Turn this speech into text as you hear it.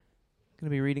I'm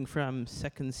going to be reading from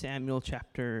 2 Samuel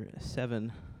chapter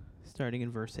 7, starting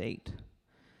in verse 8.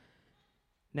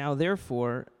 Now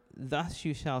therefore, thus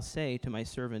you shall say to my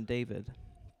servant David,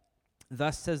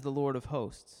 Thus says the Lord of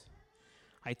hosts,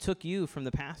 I took you from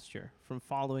the pasture, from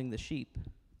following the sheep,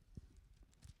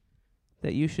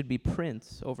 that you should be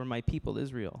prince over my people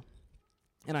Israel.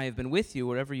 And I have been with you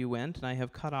wherever you went, and I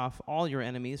have cut off all your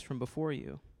enemies from before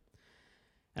you.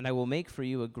 And I will make for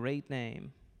you a great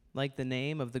name, like the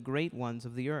name of the great ones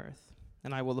of the earth.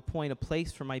 And I will appoint a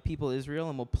place for my people Israel,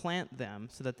 and will plant them,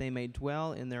 so that they may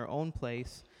dwell in their own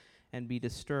place, and be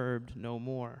disturbed no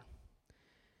more.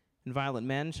 And violent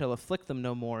men shall afflict them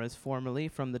no more, as formerly,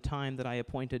 from the time that I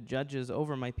appointed judges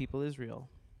over my people Israel.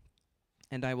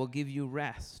 And I will give you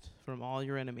rest from all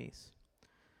your enemies.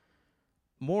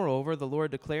 Moreover, the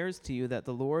Lord declares to you that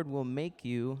the Lord will make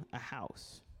you a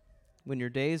house. When your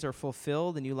days are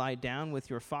fulfilled and you lie down with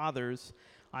your fathers,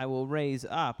 I will raise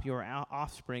up your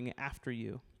offspring after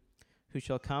you, who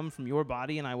shall come from your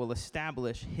body, and I will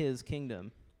establish his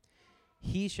kingdom.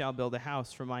 He shall build a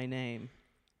house for my name,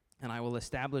 and I will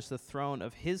establish the throne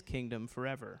of his kingdom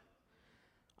forever.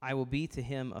 I will be to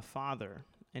him a father,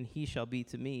 and he shall be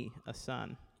to me a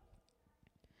son.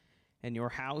 And your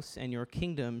house and your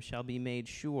kingdom shall be made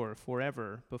sure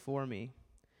forever before me.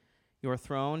 Your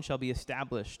throne shall be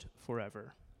established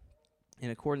forever.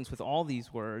 In accordance with all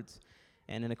these words,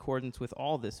 and in accordance with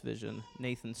all this vision,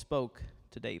 Nathan spoke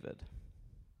to David.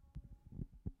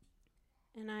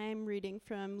 And I am reading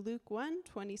from Luke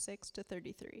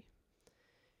 1:26-33.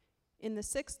 In the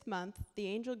 6th month, the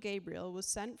angel Gabriel was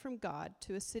sent from God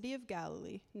to a city of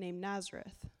Galilee named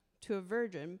Nazareth, to a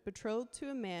virgin betrothed to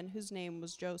a man whose name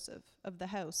was Joseph, of the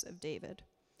house of David.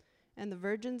 And the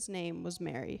virgin's name was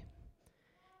Mary.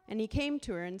 And he came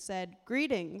to her and said,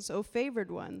 Greetings, O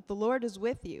favored one, the Lord is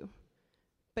with you.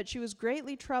 But she was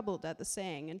greatly troubled at the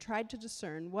saying, and tried to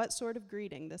discern what sort of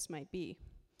greeting this might be.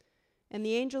 And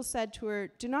the angel said to her,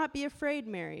 Do not be afraid,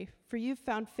 Mary, for you've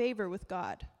found favor with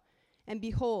God. And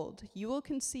behold, you will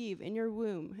conceive in your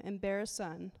womb and bear a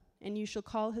son, and you shall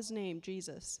call his name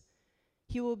Jesus.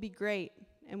 He will be great,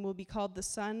 and will be called the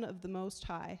Son of the Most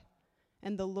High.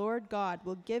 And the Lord God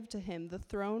will give to him the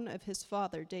throne of his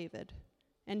father David,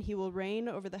 and he will reign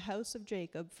over the house of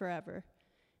Jacob forever.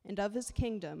 And of his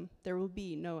kingdom there will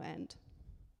be no end.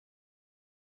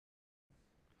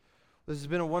 This has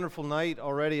been a wonderful night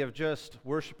already of just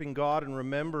worshiping God and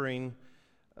remembering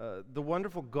the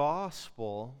wonderful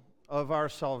gospel of our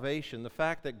salvation, the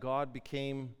fact that God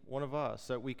became one of us,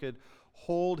 that we could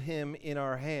hold him in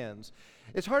our hands.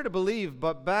 It's hard to believe,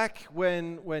 but back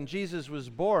when Jesus was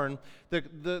born,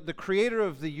 the creator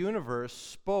of the universe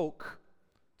spoke,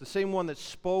 the same one that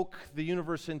spoke the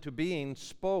universe into being,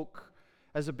 spoke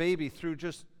as a baby through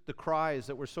just the cries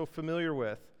that we're so familiar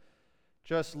with.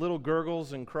 Just little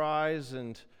gurgles and cries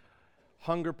and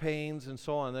hunger pains and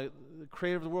so on. The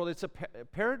creator of the world, it's a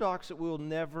paradox that we will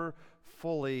never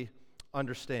fully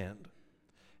understand.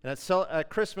 And at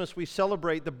Christmas, we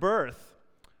celebrate the birth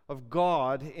of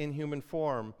God in human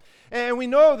form. And we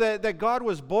know that God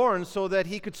was born so that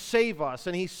he could save us.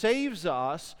 And he saves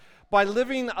us by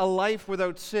living a life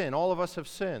without sin. All of us have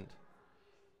sinned.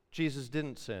 Jesus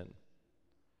didn't sin.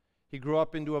 He grew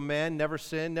up into a man, never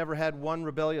sinned, never had one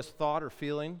rebellious thought or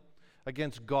feeling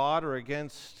against God or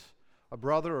against a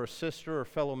brother or a sister or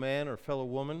fellow man or fellow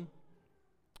woman.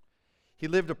 He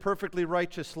lived a perfectly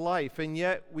righteous life, and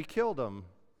yet we killed him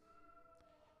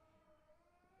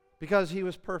because he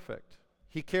was perfect.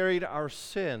 He carried our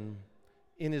sin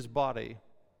in his body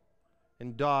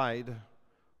and died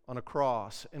on a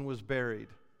cross and was buried.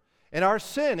 And our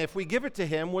sin, if we give it to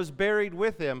him, was buried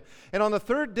with him. And on the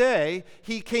third day,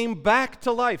 he came back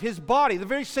to life. His body, the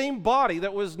very same body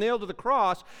that was nailed to the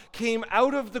cross, came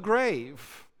out of the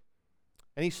grave.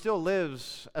 And he still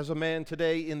lives as a man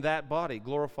today in that body,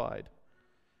 glorified.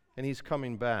 And he's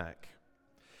coming back.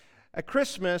 At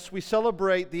Christmas, we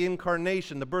celebrate the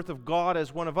incarnation, the birth of God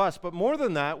as one of us. But more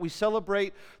than that, we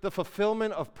celebrate the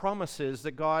fulfillment of promises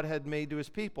that God had made to his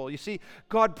people. You see,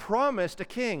 God promised a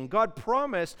king. God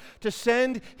promised to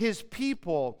send his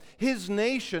people, his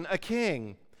nation, a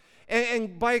king.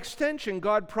 And by extension,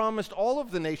 God promised all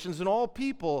of the nations and all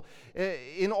people,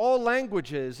 in all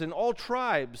languages, in all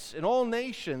tribes, in all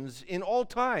nations, in all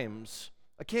times,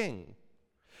 a king.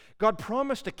 God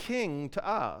promised a king to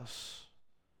us.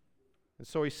 And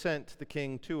so he sent the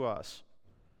king to us.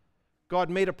 God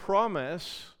made a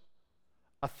promise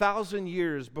 1,000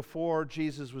 years before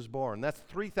Jesus was born. That's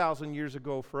 3,000 years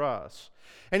ago for us.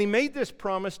 And he made this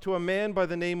promise to a man by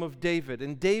the name of David.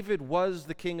 And David was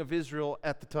the king of Israel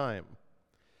at the time.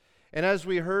 And as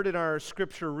we heard in our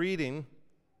scripture reading,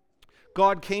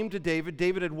 God came to David.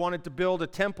 David had wanted to build a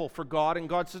temple for God, and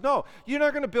God says, no, you're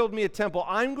not going to build me a temple.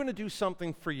 I'm going to do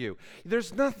something for you.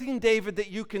 There's nothing, David, that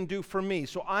you can do for me,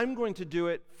 so I'm going to do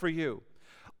it for you.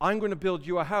 I'm going to build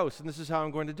you a house, and this is how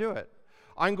I'm going to do it.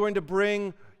 I'm going to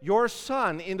bring your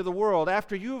son into the world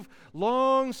after you've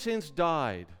long since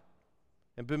died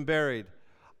and been buried.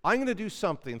 I'm going to do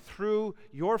something through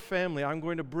your family. I'm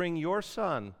going to bring your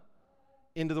son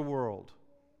into the world.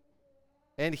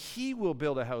 And he will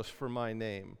build a house for my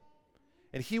name.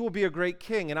 And he will be a great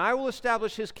king. And I will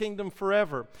establish his kingdom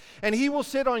forever. And he will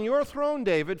sit on your throne,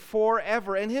 David,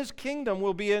 forever. And his kingdom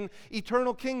will be an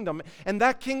eternal kingdom. And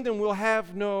that kingdom will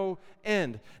have no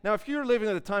end. Now, if you're living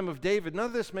at the time of David, none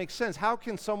of this makes sense. How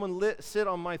can someone sit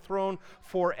on my throne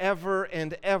forever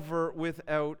and ever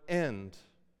without end?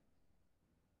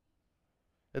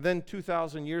 And then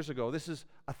 2,000 years ago, this is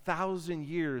 1,000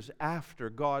 years after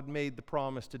God made the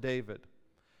promise to David.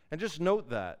 And just note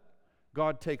that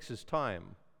God takes his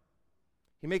time.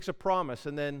 He makes a promise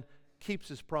and then keeps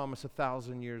his promise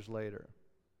 1,000 years later.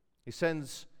 He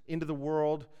sends into the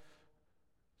world,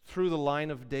 through the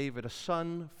line of David, a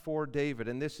son for David.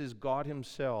 And this is God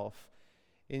himself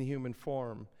in human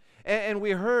form. And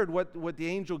we heard what the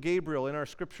angel Gabriel in our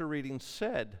scripture reading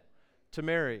said to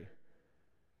Mary.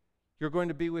 You're going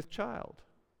to be with child.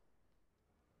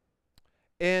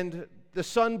 And the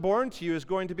son born to you is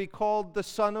going to be called the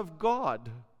Son of God.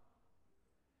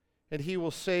 And he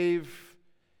will save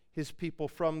his people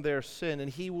from their sin.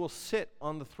 And he will sit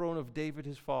on the throne of David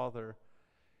his father.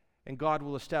 And God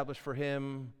will establish for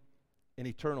him an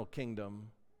eternal kingdom,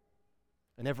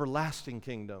 an everlasting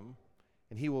kingdom.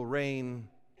 And he will reign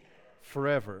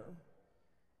forever.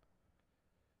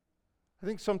 I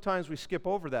think sometimes we skip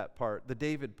over that part, the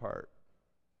David part.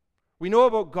 We know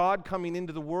about God coming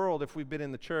into the world if we've been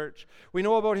in the church. We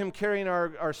know about him carrying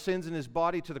our sins in his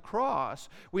body to the cross.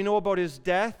 We know about his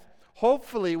death.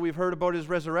 Hopefully, we've heard about his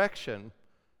resurrection.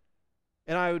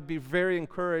 And I would be very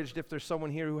encouraged if there's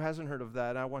someone here who hasn't heard of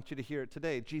that, and I want you to hear it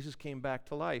today. Jesus came back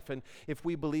to life, and if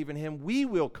we believe in him, we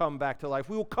will come back to life.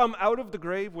 We will come out of the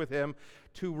grave with him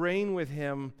to reign with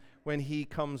him when he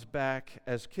comes back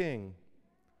as king.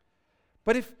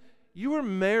 But if you were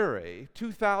Mary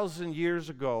 2,000 years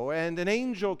ago and an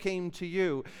angel came to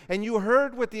you and you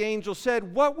heard what the angel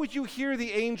said, what would you hear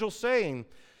the angel saying?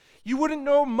 You wouldn't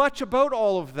know much about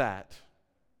all of that.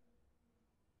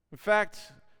 In fact,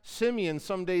 Simeon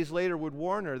some days later would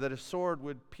warn her that a sword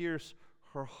would pierce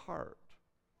her heart.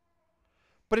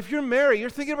 But if you're Mary,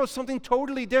 you're thinking about something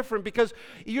totally different because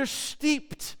you're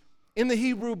steeped in the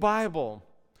Hebrew Bible.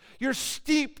 You're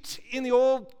steeped in the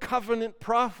Old Covenant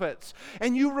prophets,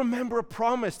 and you remember a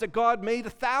promise that God made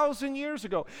 1,000 years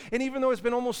ago. And even though it's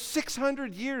been almost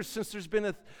 600 years since there's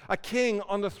been a king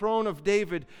on the throne of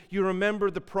David, you remember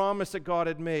the promise that God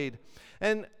had made.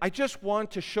 And I just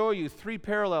want to show you 3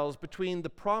 parallels between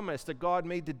the promise that God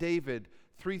made to David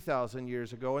 3,000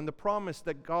 years ago and the promise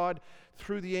that God,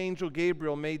 through the angel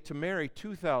Gabriel, made to Mary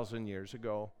 2,000 years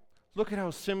ago. Look at how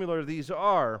similar these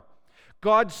are.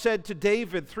 God said to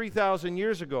David 3,000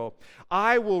 years ago,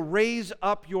 I will raise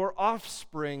up your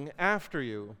offspring after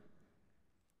you.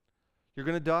 You're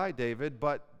going to die, David,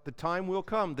 but the time will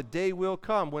come, the day will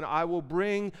come when I will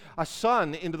bring a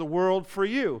son into the world for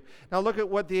you. Now look at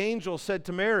what the angel said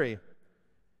to Mary.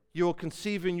 You will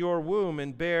conceive in your womb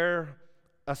and bear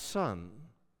a son.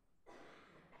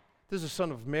 This is a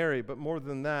son of Mary, but more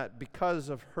than that, because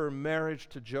of her marriage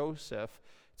to Joseph,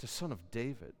 it's a son of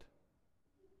David.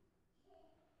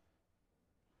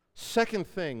 Second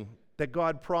thing that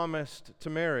God promised to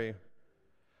Mary,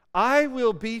 I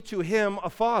will be to him a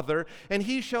father, and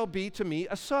he shall be to me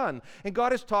a son. And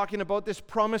God is talking about this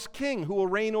promised king who will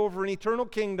reign over an eternal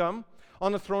kingdom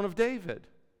on the throne of David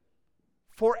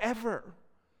forever.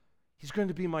 He's going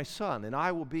to be my son, and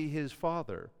I will be his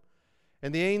father.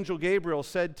 And the angel Gabriel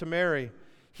said to Mary,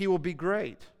 he will be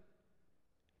great.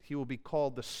 He will be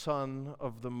called the Son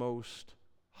of the Most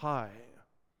High.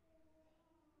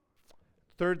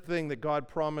 Third thing that God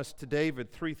promised to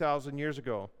David 3,000 years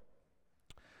ago,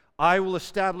 I will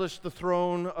establish the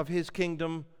throne of his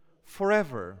kingdom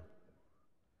forever.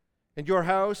 And your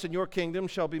house and your kingdom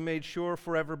shall be made sure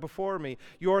forever before me.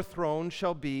 Your throne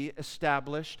shall be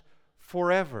established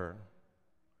forever.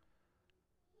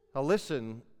 Now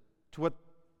listen to what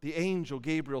the angel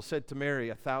Gabriel said to Mary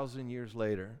 1,000 years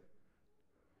later.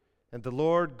 And the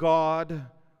Lord God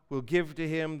will give to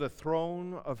him the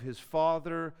throne of his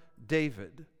father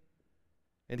David,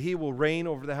 and he will reign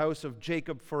over the house of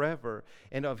Jacob forever,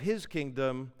 and of his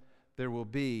kingdom there will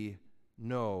be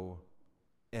no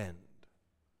end.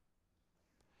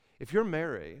 If you're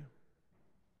Mary,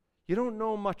 you don't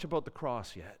know much about the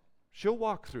cross yet. She'll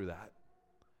walk through that.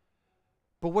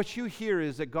 But what you hear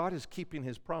is that God is keeping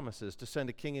his promises to send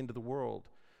a king into the world,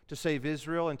 to save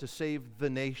Israel and to save the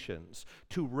nations,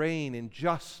 to reign in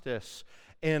justice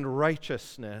and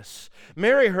righteousness.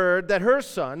 Mary heard that her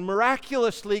son,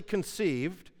 miraculously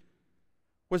conceived,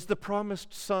 was the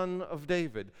promised son of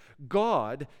David.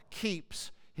 God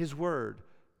keeps his word.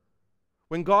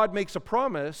 When God makes a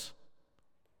promise,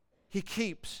 he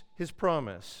keeps his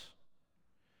promise.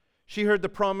 She heard the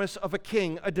promise of a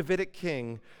king, a Davidic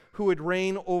king, who would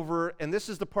reign over, and this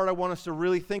is the part I want us to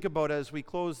really think about as we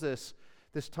close this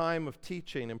time of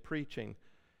teaching and preaching.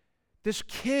 This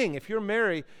king, if you're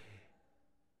Mary,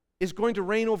 is going to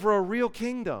reign over a real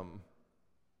kingdom.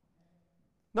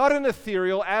 Not an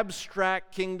ethereal,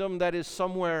 abstract kingdom that is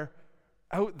somewhere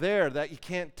out there that you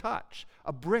can't touch.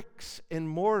 A bricks and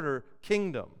mortar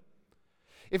kingdom.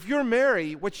 If you're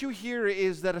Mary, what you hear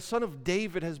is that a son of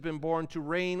David has been born to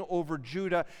reign over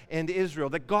Judah and Israel,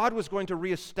 that God was going to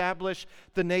reestablish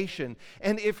the nation.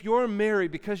 And if you're Mary,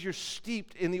 because you're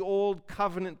steeped in the old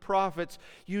covenant prophets,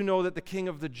 you know that the King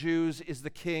of the Jews is the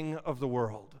King of the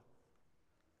world.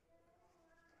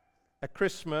 At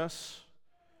Christmas,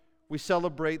 we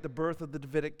celebrate the birth of the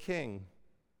Davidic king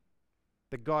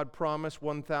that God promised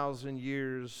 1,000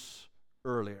 years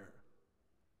earlier.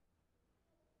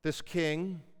 This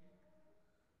king,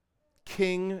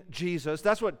 King Jesus,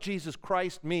 that's what Jesus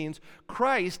Christ means.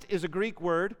 Christ is a Greek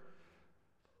word.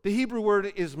 The Hebrew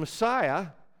word is Messiah,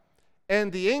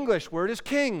 and the English word is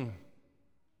king.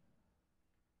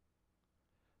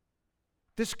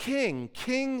 This king,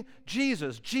 King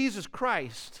Jesus, Jesus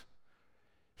Christ,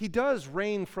 he does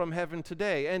reign from heaven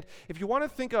today. And if you want to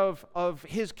think of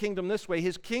his kingdom this way,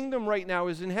 his kingdom right now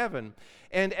is in heaven,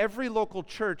 and every local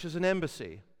church is an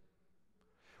embassy.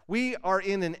 We are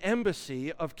in an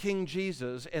embassy of King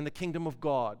Jesus and the kingdom of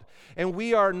God. And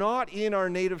we are not in our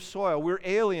native soil. We're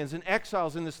aliens and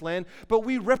exiles in this land, but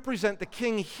we represent the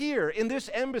king here in this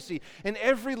embassy. And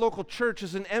every local church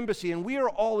is an embassy, and we are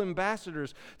all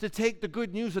ambassadors to take the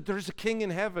good news that there's a king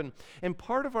in heaven. And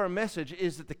part of our message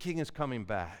is that the king is coming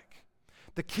back.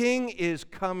 The king is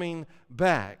coming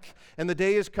back. And the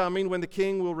day is coming when the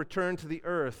king will return to the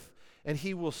earth, and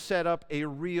he will set up a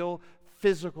real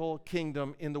physical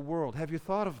kingdom in the world. Have you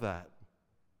thought of that?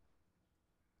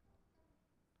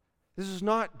 This is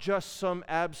not just some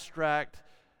abstract,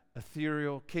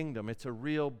 ethereal kingdom. It's a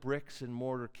real bricks and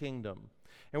mortar kingdom.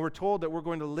 And we're told that we're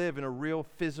going to live in a real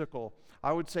physical,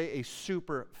 I would say a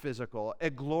super physical,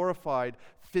 a glorified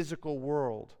physical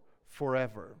world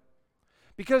forever.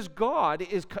 Because God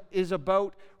is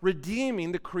about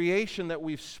redeeming the creation that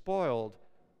we've spoiled.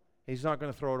 He's not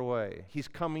going to throw it away. He's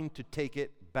coming to take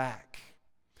it back.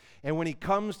 And when he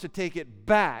comes to take it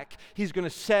back, he's going to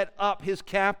set up his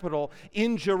capital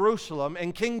in Jerusalem,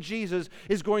 and King Jesus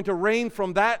is going to reign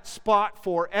from that spot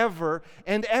forever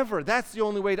and ever. That's the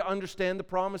only way to understand the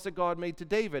promise that God made to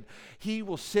David. He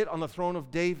will sit on the throne of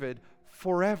David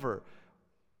forever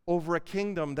over a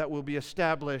kingdom that will be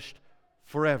established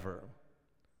forever.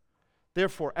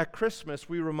 Therefore, at Christmas,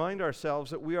 we remind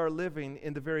ourselves that we are living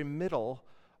in the very middle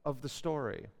of the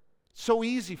story. So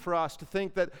easy for us to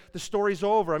think that the story's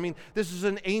over. I mean, this is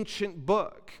an ancient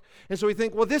book. And so we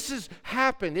think, well, this has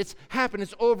happened. It's happened.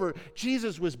 It's over.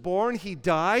 Jesus was born. He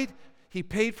died. He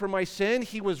paid for my sin.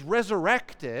 He was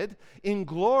resurrected in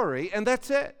glory. And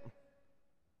that's it.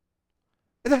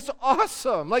 And that's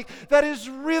awesome. Like, that is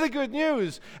really good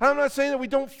news. And I'm not saying that we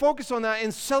don't focus on that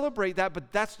and celebrate that,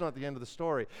 but that's not the end of the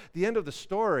story. The end of the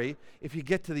story, if you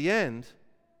get to the end,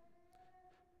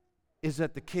 is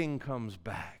that the king comes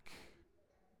back.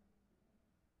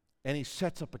 And he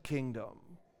sets up a kingdom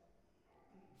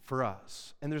for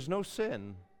us. And there's no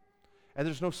sin. And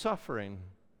there's no suffering.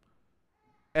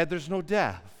 And there's no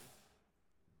death.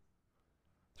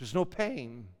 There's no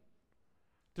pain.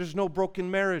 There's no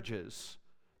broken marriages.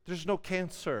 There's no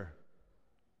cancer.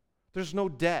 There's no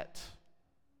debt.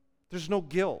 There's no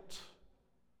guilt.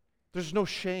 There's no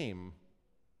shame.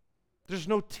 There's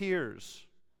no tears.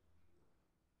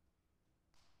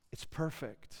 It's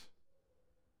perfect.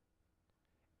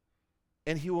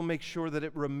 And he will make sure that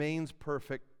it remains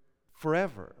perfect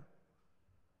forever,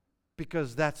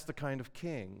 because that's the kind of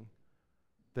king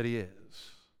that he is.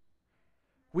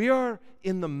 We are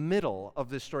in the middle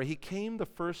of this story. He came the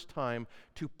first time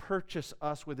to purchase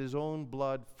us with his own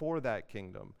blood for that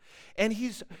kingdom. And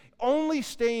he's only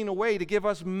staying away to give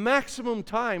us maximum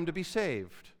time to be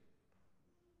saved.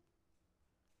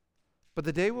 But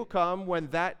the day will come when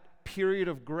that period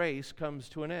of grace comes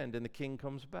to an end and the king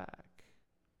comes back.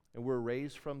 And we're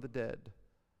raised from the dead.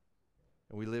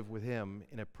 And we live with him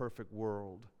in a perfect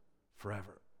world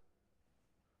forever.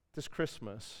 This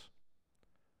Christmas,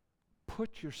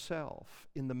 put yourself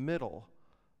in the middle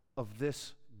of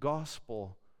this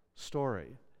gospel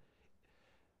story.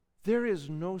 There is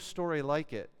no story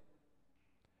like it.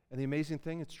 And the amazing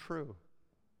thing, it's true.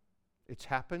 It's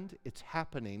happened, it's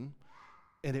happening,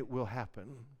 and it will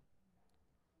happen.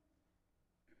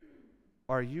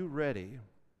 Are you ready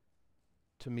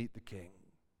to meet the King?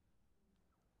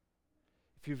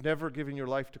 If you've never given your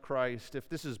life to Christ, if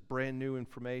this is brand new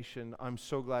information, I'm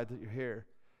so glad that you're here.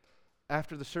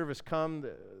 After the service, come.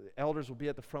 The elders will be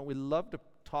at the front. We'd love to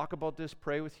talk about this,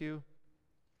 pray with you.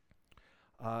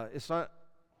 It's not,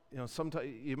 sometimes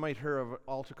you might hear of an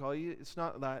altar call. It's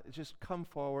not that. It's just come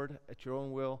forward at your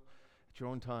own will, at your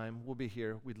own time. We'll be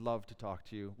here. We'd love to talk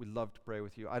to you. We'd love to pray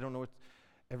with you. I don't know what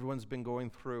everyone's been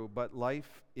going through, but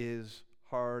life is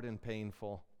hard and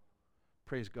painful.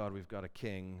 Praise God, we've got a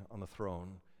King on the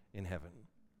throne in heaven.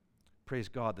 Praise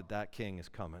God that King is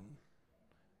coming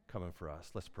for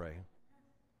us. Let's pray.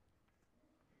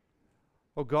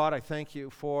 Oh God, I thank you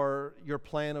for your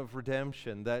plan of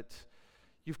redemption, that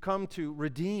you've come to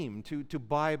redeem, to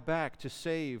buy back, to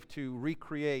save, to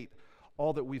recreate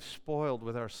all that we've spoiled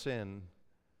with our sin.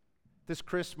 This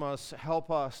Christmas, help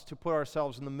us to put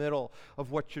ourselves in the middle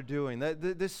of what you're doing.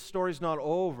 This story's not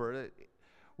over.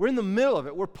 We're in the middle of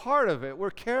it. We're part of it. We're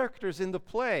characters in the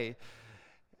play.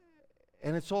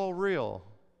 And it's all real.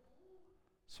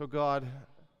 So God,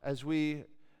 as we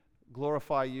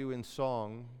glorify you in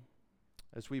song,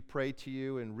 as we pray to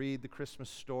you and read the Christmas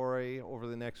story over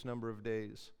the next number of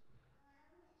days,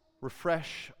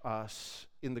 refresh us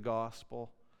in the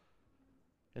gospel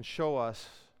and show us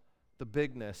the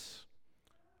bigness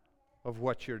of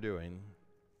what you're doing.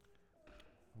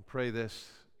 And pray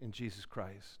this in Jesus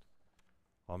Christ.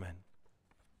 Amen.